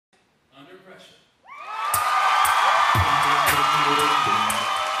Under Pressure.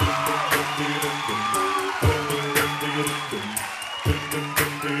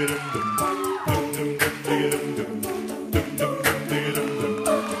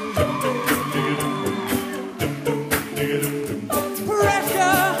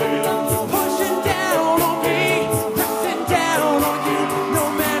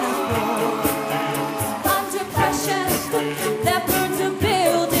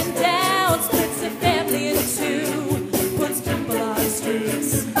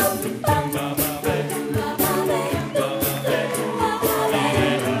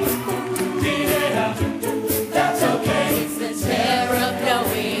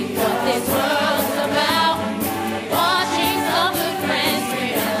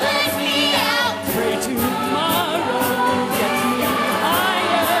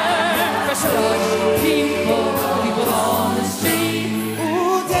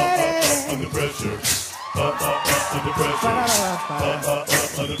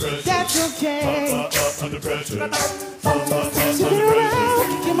 That's okay. Under pressure. Spin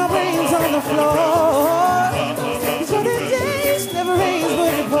around, get my brains on the floor. So the days never rains,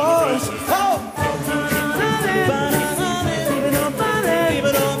 but it pours. Oh.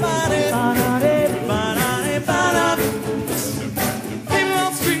 People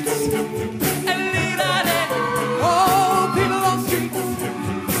on streets, oh, people on streets.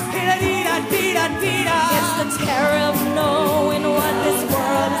 It's the terror of knowing what this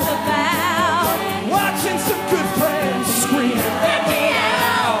world is about. Watching some good friends scream, let me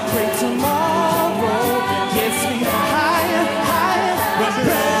out. Great tomorrow gets me higher, higher.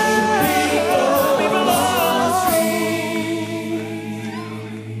 People on the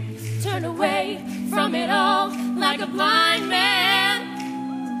street. Turn away from it all like a blind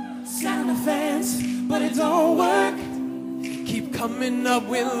man. Sound of fans, but it don't work. Keep coming up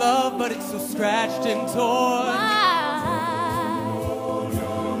with love, but it's so scratched and torn.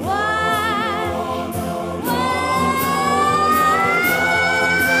 Why?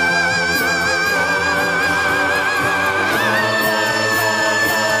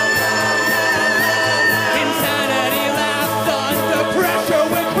 Insanity lasts under pressure,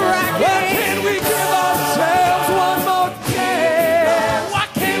 we're cracking. Why can't we give ourselves one more chance? Why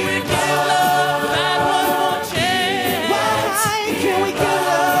can't we give love that one more chance? Why can't we give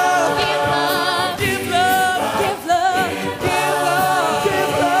love? Give love. Give love. Give love. Give love. Give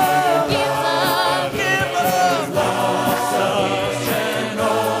love. Give love. Give love. Such an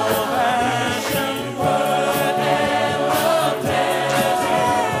old-fashioned word and love dance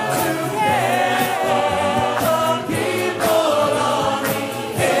together. People on the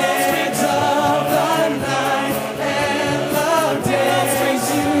edge of the night and love dance brings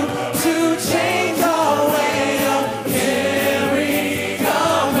you to change our way of caring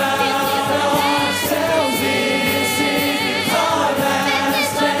about ourselves. This is our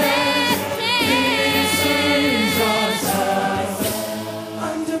last chance. This is our time.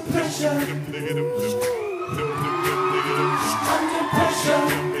 Under pressure.